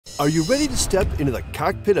Are you ready to step into the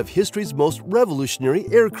cockpit of history's most revolutionary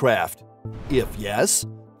aircraft? If yes,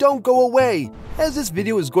 don't go away, as this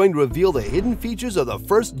video is going to reveal the hidden features of the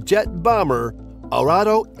first jet bomber,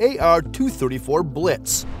 Arado Ar-234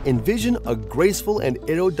 Blitz. Envision a graceful and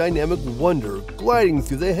aerodynamic wonder gliding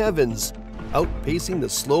through the heavens, outpacing the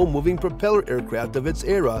slow-moving propeller aircraft of its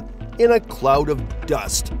era in a cloud of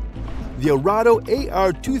dust. The Arado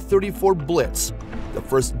Ar-234 Blitz, the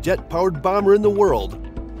first jet-powered bomber in the world.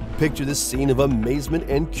 Picture this scene of amazement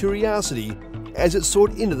and curiosity as it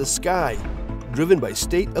soared into the sky, driven by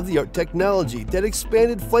state-of-the-art technology that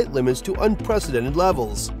expanded flight limits to unprecedented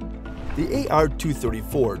levels. The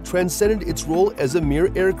Ar-234 transcended its role as a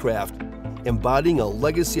mere aircraft, embodying a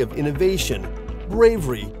legacy of innovation,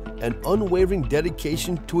 bravery, and unwavering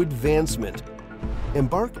dedication to advancement.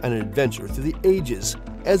 Embark on an adventure through the ages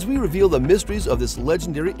as we reveal the mysteries of this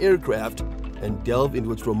legendary aircraft and delve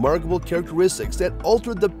into its remarkable characteristics that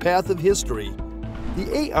altered the path of history.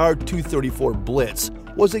 The Ar-234 Blitz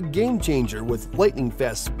was a game-changer with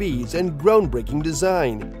lightning-fast speeds and groundbreaking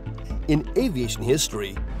design. In aviation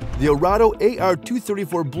history, the Arado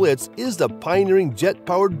Ar-234 Blitz is the pioneering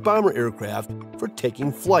jet-powered bomber aircraft for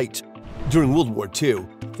taking flight. During World War II,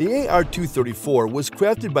 the Ar-234 was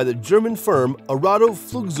crafted by the German firm Arado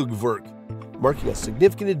Flugzeugwerk, marking a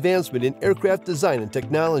significant advancement in aircraft design and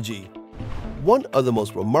technology. One of the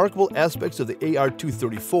most remarkable aspects of the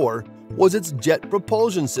Ar-234 was its jet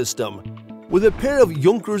propulsion system. With a pair of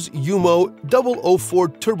Junkers Umo 004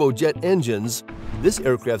 turbojet engines, this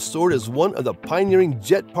aircraft soared as one of the pioneering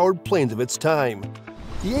jet-powered planes of its time.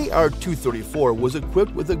 The Ar-234 was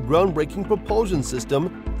equipped with a groundbreaking propulsion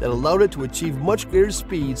system that allowed it to achieve much greater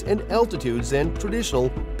speeds and altitudes than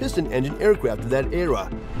traditional piston-engine aircraft of that era.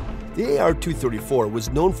 The Ar-234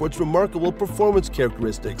 was known for its remarkable performance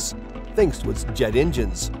characteristics, thanks to its jet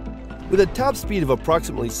engines. With a top speed of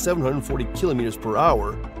approximately 740 kilometers per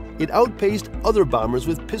hour, it outpaced other bombers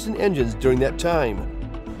with piston engines during that time.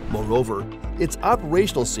 Moreover, its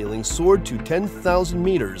operational ceiling soared to 10,000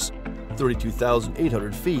 meters,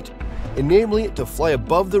 32,800 feet, enabling it to fly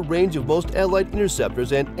above the range of most Allied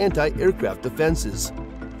interceptors and anti-aircraft defenses.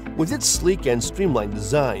 With its sleek and streamlined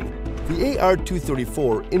design, the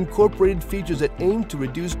Ar-234 incorporated features that aimed to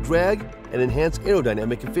reduce drag and enhance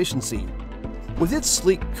aerodynamic efficiency. With its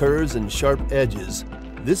sleek curves and sharp edges,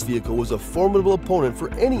 this vehicle was a formidable opponent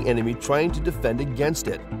for any enemy trying to defend against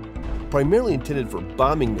it. Primarily intended for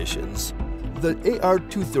bombing missions, the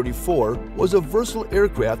Ar-234 was a versatile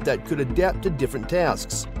aircraft that could adapt to different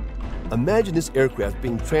tasks. Imagine this aircraft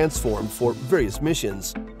being transformed for various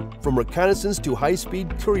missions, from reconnaissance to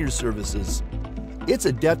high-speed courier services. Its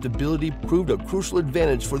adaptability proved a crucial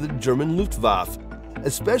advantage for the German Luftwaffe,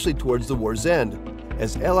 especially towards the war's end,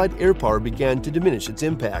 as Allied air power began to diminish its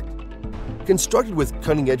impact. Constructed with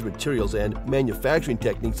cutting-edge materials and manufacturing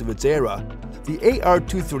techniques of its era, the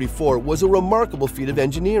Ar-234 was a remarkable feat of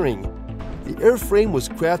engineering. The airframe was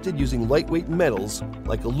crafted using lightweight metals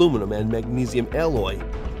like aluminum and magnesium alloy,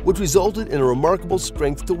 which resulted in a remarkable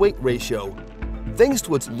strength-to-weight ratio. Thanks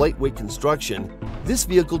to its lightweight construction, this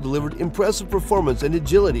vehicle delivered impressive performance and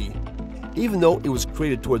agility. Even though it was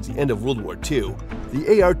created towards the end of World War II,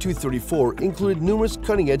 the Ar-234 included numerous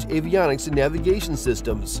cutting-edge avionics and navigation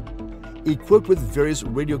systems. Equipped with various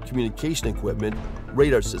radio communication equipment,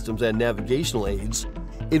 radar systems, and navigational aids,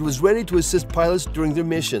 it was ready to assist pilots during their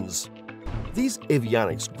missions. These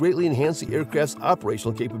avionics greatly enhanced the aircraft's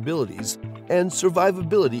operational capabilities and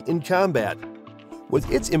survivability in combat. With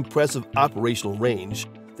its impressive operational range,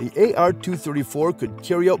 the Ar-234 could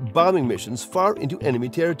carry out bombing missions far into enemy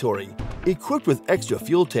territory. Equipped with extra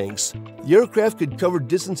fuel tanks, the aircraft could cover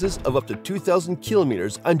distances of up to 2,000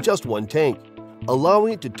 kilometers on just one tank,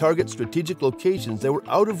 allowing it to target strategic locations that were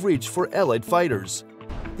out of reach for Allied fighters.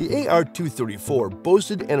 The Ar-234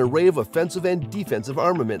 boasted an array of offensive and defensive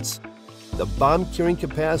armaments. The bomb-carrying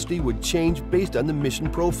capacity would change based on the mission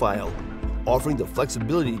profile, offering the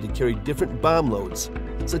flexibility to carry different bomb loads,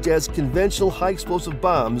 such as conventional high-explosive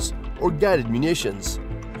bombs or guided munitions.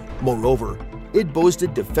 Moreover, it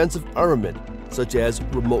boasted defensive armament, such as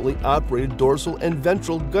remotely operated dorsal and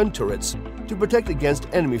ventral gun turrets to protect against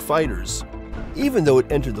enemy fighters. Even though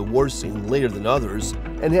it entered the war scene later than others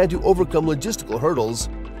and had to overcome logistical hurdles,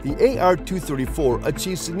 the Ar-234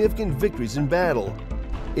 achieved significant victories in battle.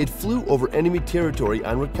 It flew over enemy territory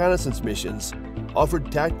on reconnaissance missions,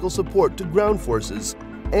 offered tactical support to ground forces,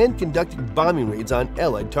 and conducted bombing raids on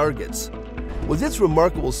Allied targets. With its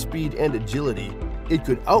remarkable speed and agility, it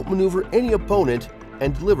could outmaneuver any opponent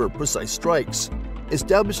and deliver precise strikes,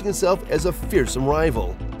 establishing itself as a fearsome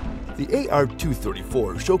rival. The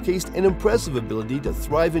Ar-234 showcased an impressive ability to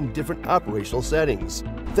thrive in different operational settings.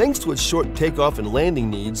 Thanks to its short takeoff and landing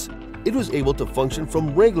needs, it was able to function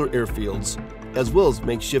from regular airfields, as well as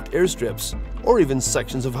makeshift airstrips, or even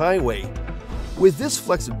sections of highway. With this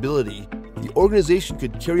flexibility, the organization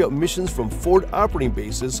could carry out missions from forward operating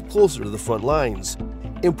bases closer to the front lines,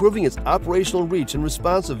 improving its operational reach and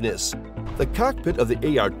responsiveness. The cockpit of the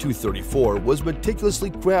AR-234 was meticulously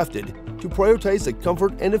crafted to prioritize the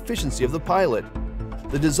comfort and efficiency of the pilot.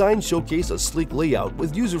 The design showcased a sleek layout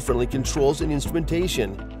with user-friendly controls and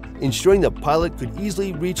instrumentation, ensuring the pilot could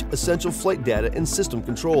easily reach essential flight data and system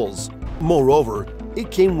controls. Moreover,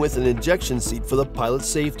 it came with an ejection seat for the pilot's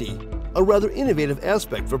safety, a rather innovative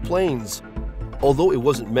aspect for planes. Although it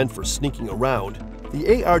wasn't meant for sneaking around,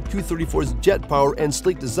 the AR-234's jet power and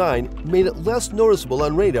sleek design made it less noticeable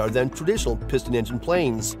on radar than traditional piston-engine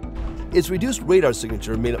planes. Its reduced radar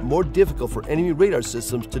signature made it more difficult for enemy radar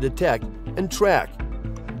systems to detect and track,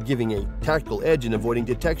 giving a tactical edge in avoiding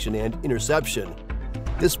detection and interception.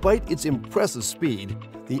 Despite its impressive speed,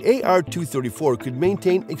 the AR-234 could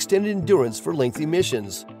maintain extended endurance for lengthy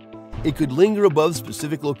missions. It could linger above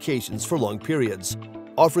specific locations for long periods,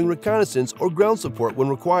 offering reconnaissance or ground support when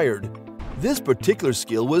required. This particular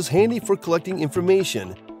skill was handy for collecting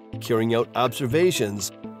information, carrying out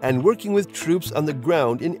observations, and working with troops on the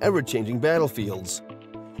ground in ever-changing battlefields.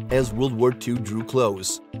 As World War II drew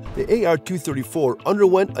close, the AR-234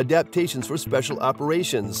 underwent adaptations for special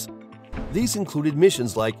operations. These included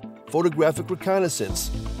missions like photographic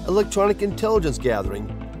reconnaissance, electronic intelligence gathering,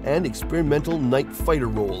 and experimental night fighter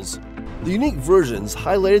roles. The unique versions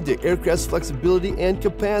highlighted the aircraft's flexibility and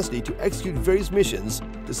capacity to execute various missions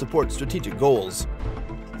to support strategic goals.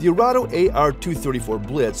 The Arado AR-234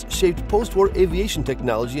 Blitz shaped post-war aviation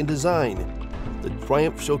technology and design. The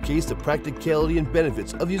Triumph showcased the practicality and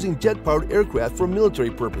benefits of using jet-powered aircraft for military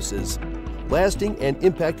purposes, lasting and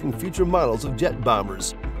impacting future models of jet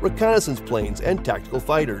bombers, reconnaissance planes, and tactical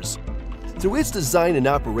fighters. Through its design and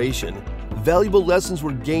operation, valuable lessons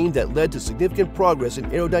were gained that led to significant progress in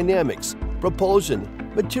aerodynamics, propulsion,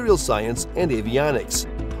 material science, and avionics,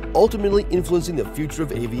 ultimately influencing the future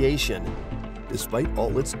of aviation. Despite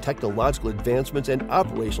all its technological advancements and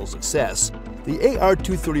operational success, the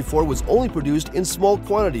AR-234 was only produced in small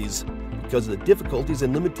quantities because of the difficulties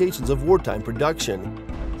and limitations of wartime production.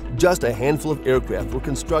 Just a handful of aircraft were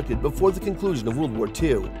constructed before the conclusion of World War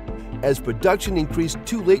II, as production increased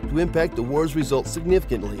too late to impact the war's results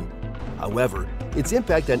significantly. However, its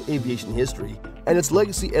impact on aviation history and its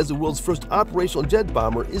legacy as the world's first operational jet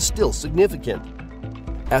bomber is still significant.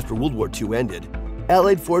 After World War II ended,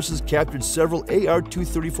 Allied forces captured several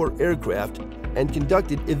AR-234 aircraft and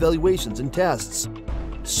conducted evaluations and tests.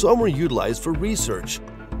 Some were utilized for research,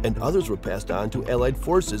 and others were passed on to Allied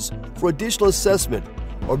forces for additional assessment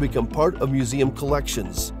or become part of museum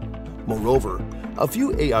collections. Moreover, a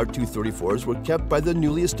few AR-234s were kept by the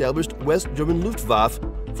newly established West German Luftwaffe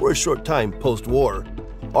for a short time post-war,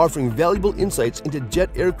 offering valuable insights into jet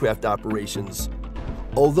aircraft operations.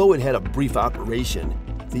 Although it had a brief operation,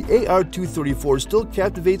 the AR-234 still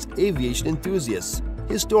captivates aviation enthusiasts,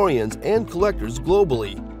 historians, and collectors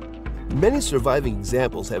globally. Many surviving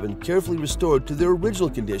examples have been carefully restored to their original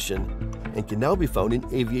condition and can now be found in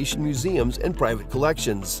aviation museums and private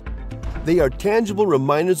collections. They are tangible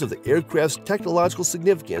reminders of the aircraft's technological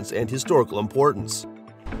significance and historical importance.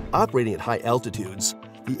 Operating at high altitudes,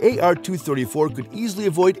 the AR-234 could easily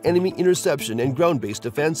avoid enemy interception and ground-based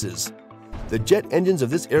defenses. The jet engines of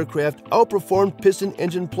this aircraft outperformed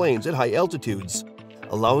piston-engine planes at high altitudes,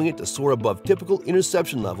 allowing it to soar above typical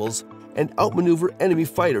interception levels and outmaneuver enemy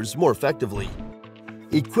fighters more effectively.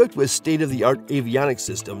 Equipped with state-of-the-art avionics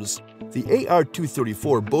systems, the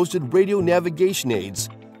AR-234 boasted radio navigation aids,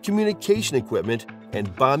 communication equipment,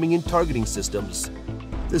 and bombing and targeting systems.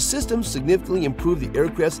 The systems significantly improved the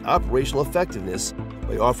aircraft's operational effectiveness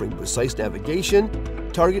by offering precise navigation,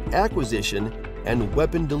 target acquisition, and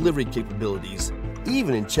weapon delivery capabilities,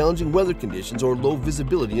 even in challenging weather conditions or low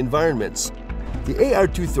visibility environments. The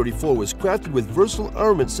AR-234 was crafted with versatile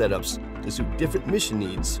armament setups to suit different mission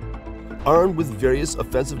needs. Armed with various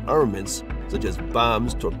offensive armaments, such as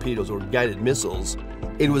bombs, torpedoes, or guided missiles,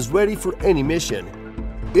 it was ready for any mission.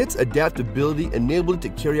 Its adaptability enabled it to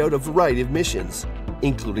carry out a variety of missions,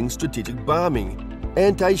 including strategic bombing,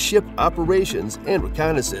 anti-ship operations, and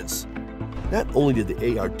reconnaissance. Not only did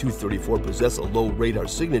the AR-234 possess a low radar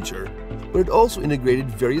signature, but it also integrated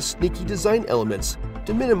various sneaky design elements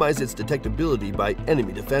to minimize its detectability by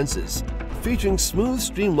enemy defenses. Featuring smooth,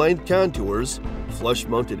 streamlined contours,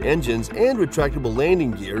 flush-mounted engines, and retractable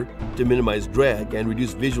landing gear to minimize drag and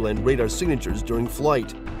reduce visual and radar signatures during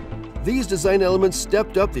flight. These design elements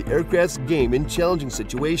stepped up the aircraft's game in challenging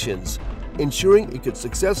situations, ensuring it could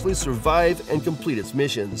successfully survive and complete its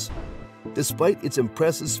missions. Despite its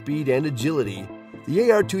impressive speed and agility,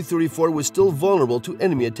 the AR-234 was still vulnerable to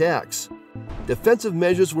enemy attacks. Defensive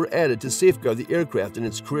measures were added to safeguard the aircraft and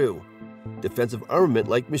its crew. Defensive armament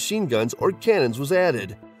like machine guns or cannons was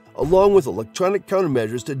added, along with electronic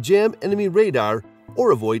countermeasures to jam enemy radar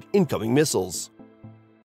or avoid incoming missiles.